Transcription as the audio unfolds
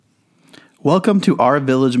Welcome to Our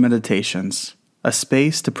Village Meditations, a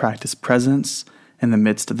space to practice presence in the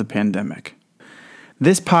midst of the pandemic.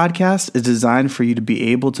 This podcast is designed for you to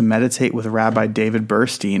be able to meditate with Rabbi David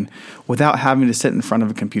Burstein without having to sit in front of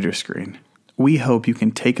a computer screen. We hope you can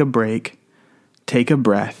take a break, take a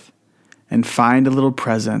breath, and find a little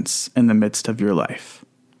presence in the midst of your life.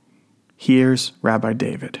 Here's Rabbi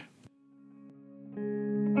David.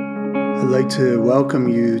 I'd like to welcome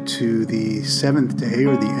you to the seventh day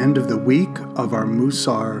or the end of the week of our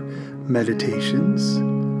Musar meditations.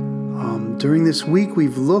 During this week,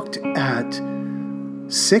 we've looked at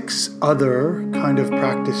 6 other kind of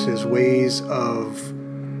practices, ways of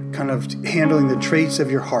kind of handling the traits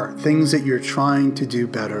of your heart, things that you're trying to do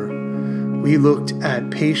better. We looked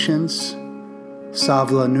at patience,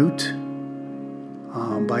 savlanut,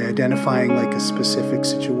 by identifying like a specific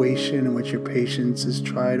situation in which your patience is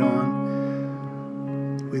tried on.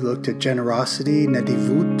 We looked at generosity,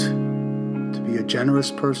 nedivut, to be a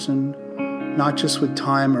generous person, not just with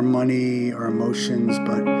time or money or emotions,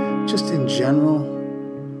 but just in general,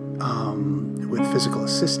 with physical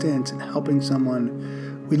assistance and helping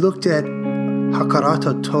someone. We looked at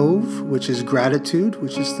hakarat tov, which is gratitude,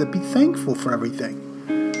 which is to be thankful for everything.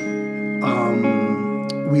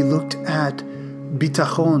 We looked at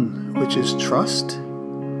bitachon, which is trust,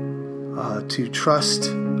 to trust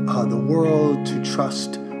the world, to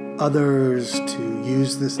trust others, to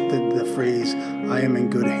use the phrase, I am in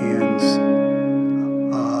good hands.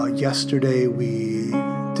 Yesterday we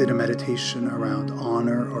did a meditation around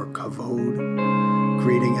honor or kavod,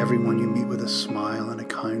 greeting everyone you meet with a smile and a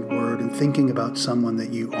kind word, and thinking about someone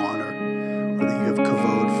that you honor or that you have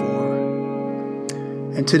kavod for.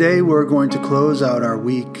 And today we're going to close out our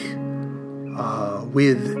week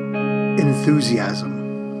with enthusiasm,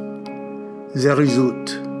 zerizut,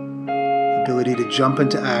 ability to jump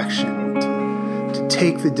into action, to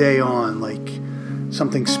take the day on like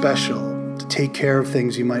something special, to take care of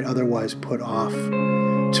things you might otherwise put off,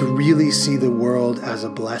 to really see the world as a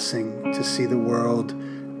blessing, to see the world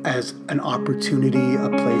as an opportunity, a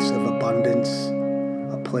place of abundance,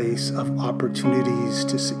 a place of opportunities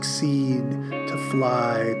to succeed, to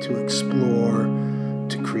fly, to explore,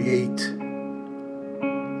 to create,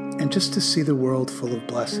 and just to see the world full of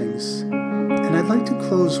blessings. And I'd like to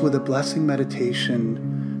close with a blessing meditation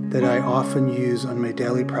that I often use on my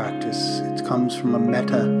daily practice. It comes from a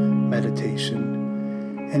metta meditation.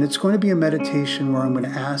 And it's going to be a meditation where I'm going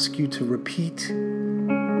to ask you to repeat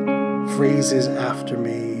phrases after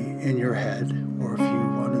me in your head, or if you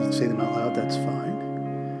want to say them out loud, that's fine.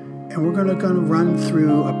 And we're going to run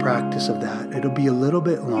through a practice of that. It'll be a little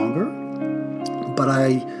bit longer, but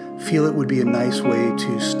I feel it would be a nice way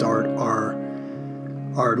to start our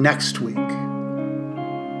next week.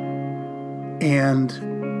 And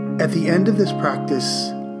at the end of this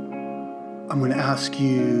practice, I'm going to ask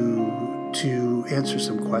you to answer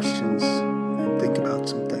some questions and think about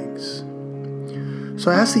some things.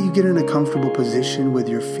 So I ask that you get in a comfortable position with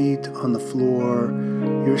your feet on the floor,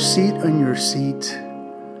 your seat on your seat,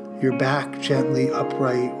 your back gently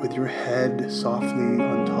upright with your head softly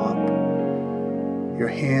on top, your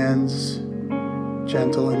hands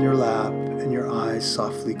gentle in your lap, and your eyes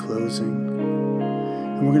softly closing.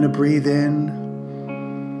 And we're going to breathe in.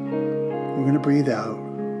 We're going to breathe out.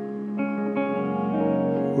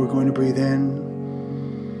 We're going to breathe in.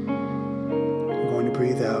 We're going to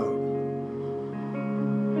breathe out.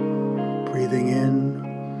 Breathing in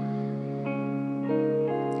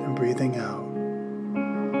and breathing out.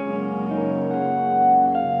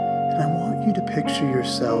 And I want you to picture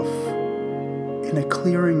yourself in a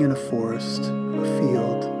clearing in a forest, a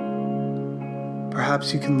field.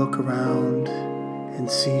 Perhaps you can look around and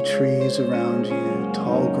see trees around you,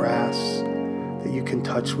 tall grass that you can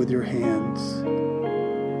touch with your hands.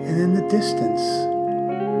 And in the distance,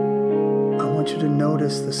 I want you to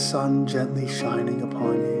notice the sun gently shining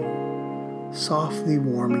upon you, softly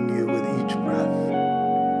warming you with each breath.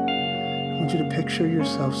 I want you to picture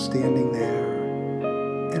yourself standing there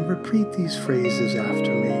and repeat these phrases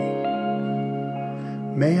after me.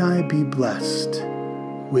 May I be blessed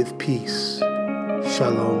with peace,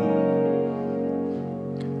 shalom.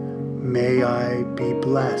 May I be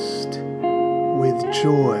blessed with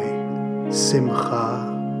joy, simcha.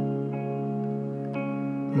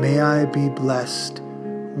 May I be blessed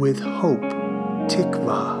with hope,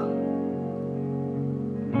 tikva.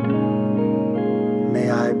 May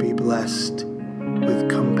I be blessed with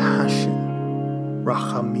compassion,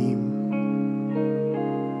 rachamim.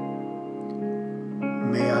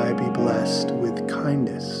 May I be blessed with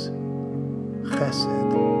kindness, chesed.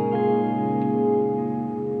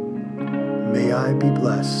 May I be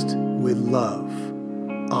blessed with love,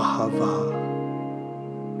 ahava.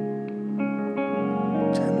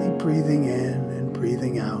 Gently breathing in and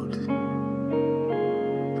breathing out.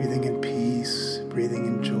 Breathing in peace, breathing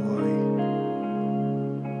in joy.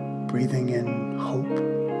 Breathing in hope,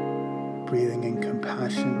 breathing in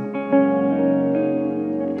compassion.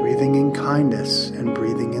 Breathing in kindness and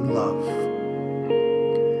breathing in love.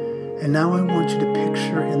 And now I want you to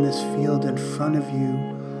picture in this field in front of you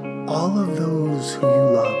all of those who you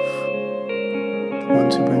love, the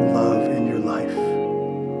ones who bring love in your life.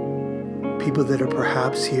 People that are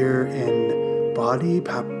perhaps here in body,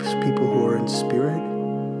 perhaps people who are in spirit,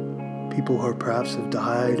 people who perhaps have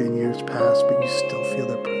died in years past, but you still feel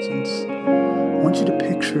their presence. I want you to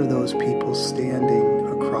picture those people standing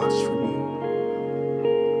across from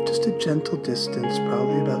you. Just a gentle distance,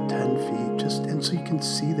 probably about 10 feet, and so you can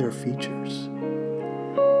see their features.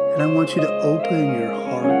 And I want you to open your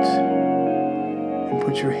heart and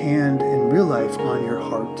put your hand in real life on your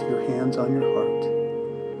heart, your hands on your heart,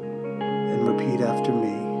 and repeat after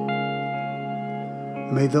me.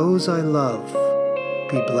 May those I love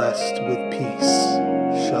be blessed with peace,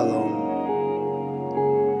 shalom.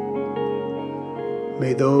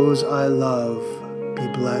 May those I love be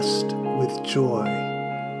blessed with joy,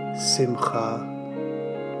 simcha.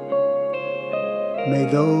 May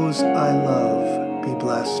those I love be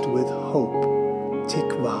blessed with hope,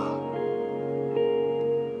 tikva.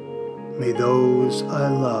 May those I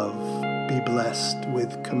love be blessed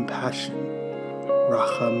with compassion,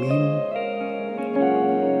 rachamim.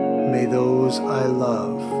 May those I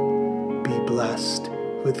love be blessed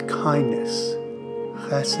with kindness,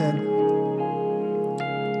 chesed.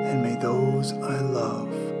 And may those I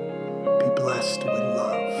love be blessed with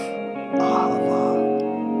love, ahava.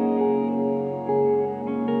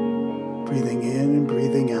 Breathing in and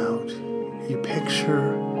breathing out, you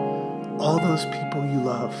picture all those people you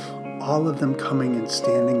love, all of them coming and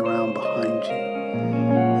standing around behind you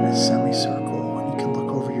in a semicircle, and you can look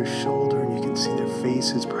over your shoulder and you can see their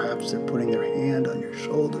faces. Perhaps they're putting their hand on your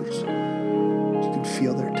shoulders. You can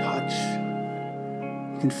feel their touch.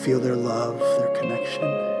 You can feel their love, their connection.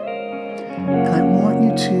 And I want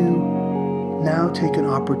you to now take an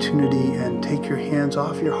opportunity and take your hands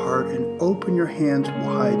off your heart and open your hands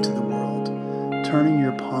wide to the world, turning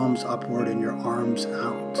your palms upward and your arms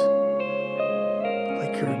out.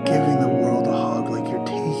 Like you're giving the world a hug, like you're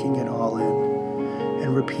taking it all in.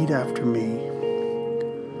 And repeat after me.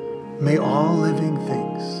 May all living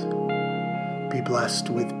things be blessed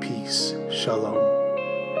with peace, shalom.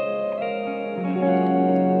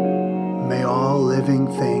 May all living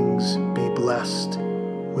things be blessed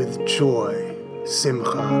with joy,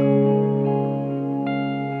 simcha.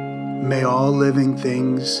 May all living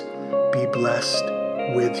things be blessed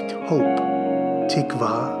with hope,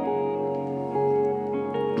 tikva.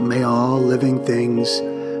 May all living things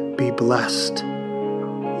be blessed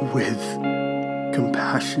with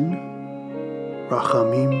compassion,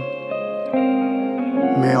 rachamim.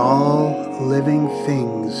 May all living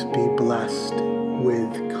things be blessed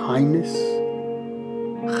with kindness,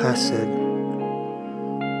 chesed.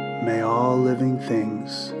 May all living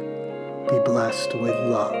things be blessed with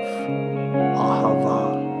love,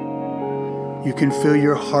 ahava. You can feel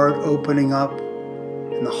your heart opening up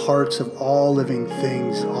in the hearts of all living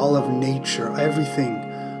things, all of nature, everything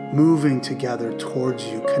moving together towards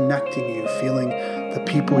you, connecting you, feeling the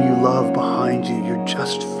people you love behind you. You're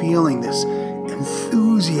just feeling this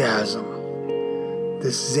enthusiasm,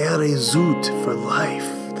 this zerezut for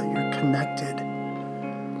life, that you're connected.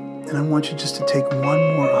 And I want you just to take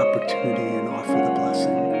one more opportunity and offer the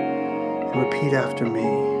blessing. And repeat after me.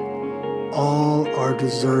 All are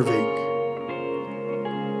deserving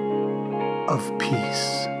of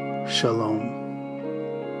peace, shalom.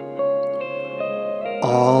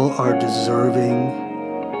 All are deserving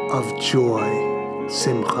of joy,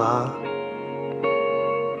 simcha.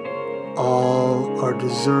 All are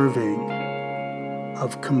deserving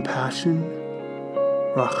of compassion,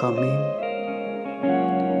 rachamim.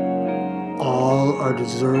 All are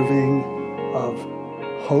deserving of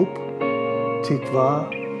hope, tikva.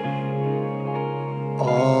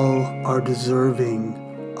 All are deserving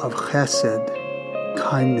of chesed,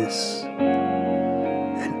 kindness.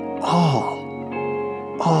 And all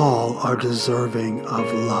are deserving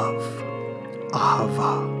of love,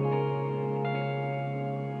 ahava.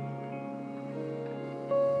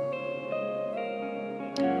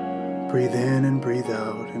 Breathe in and breathe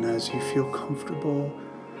out, and as you feel comfortable,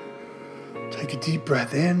 take a deep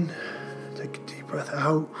breath in, take a deep breath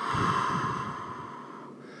out.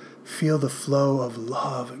 Feel the flow of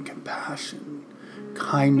love and compassion,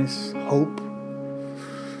 kindness, hope,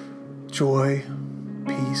 joy,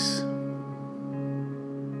 peace.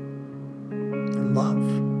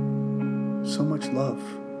 and love. So much love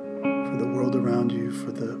for the world around you,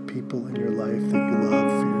 for the people in your life that you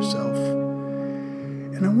love, for yourself.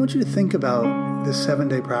 And I want you to think about this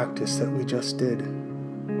 7-day practice that we just did.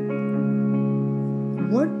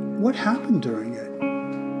 What happened during it?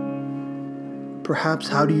 Perhaps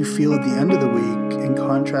how do you feel at the end of the week in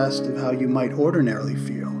contrast of how you might ordinarily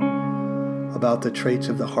feel about the traits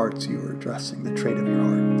of the hearts you were addressing, the trait of your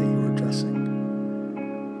heart that you were addressing?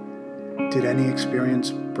 Did any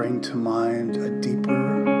experience bring to mind a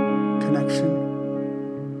deeper connection?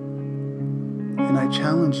 And I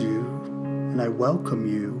challenge you and I welcome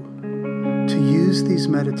you to use these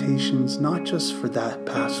meditations not just for that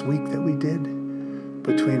past week that we did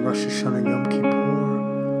between Rosh Hashanah and Yom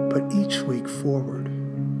Kippur, but each week forward.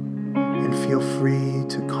 And feel free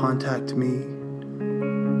to contact me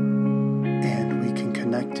and we can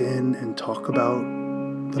connect in and talk about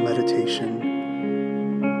the meditation.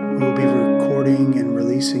 We will be recording and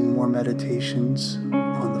releasing more meditations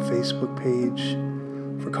on the Facebook page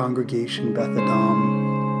for Congregation Beth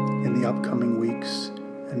Adam in the upcoming weeks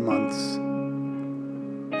and months.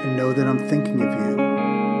 And know that I'm thinking of you,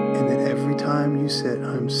 and that every time you sit,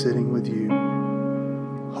 I'm sitting with you,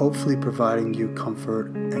 hopefully providing you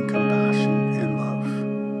comfort and compassion and love.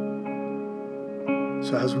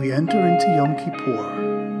 So as we enter into Yom Kippur,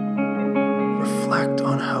 reflect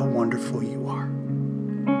on how wonderful you are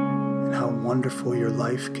and how wonderful your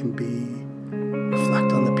life can be.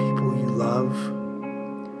 Reflect on the people you love.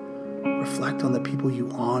 Reflect on the people you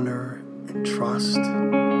honor and trust.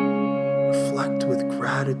 Reflect with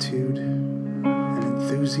gratitude and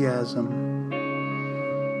enthusiasm,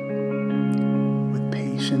 with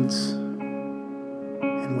patience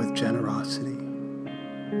and with generosity.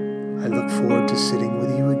 I look forward to sitting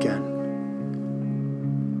with you again.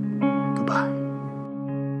 Goodbye.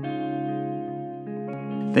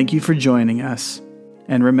 Thank you for joining us.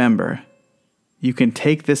 And remember, you can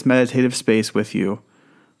take this meditative space with you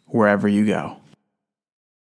wherever you go.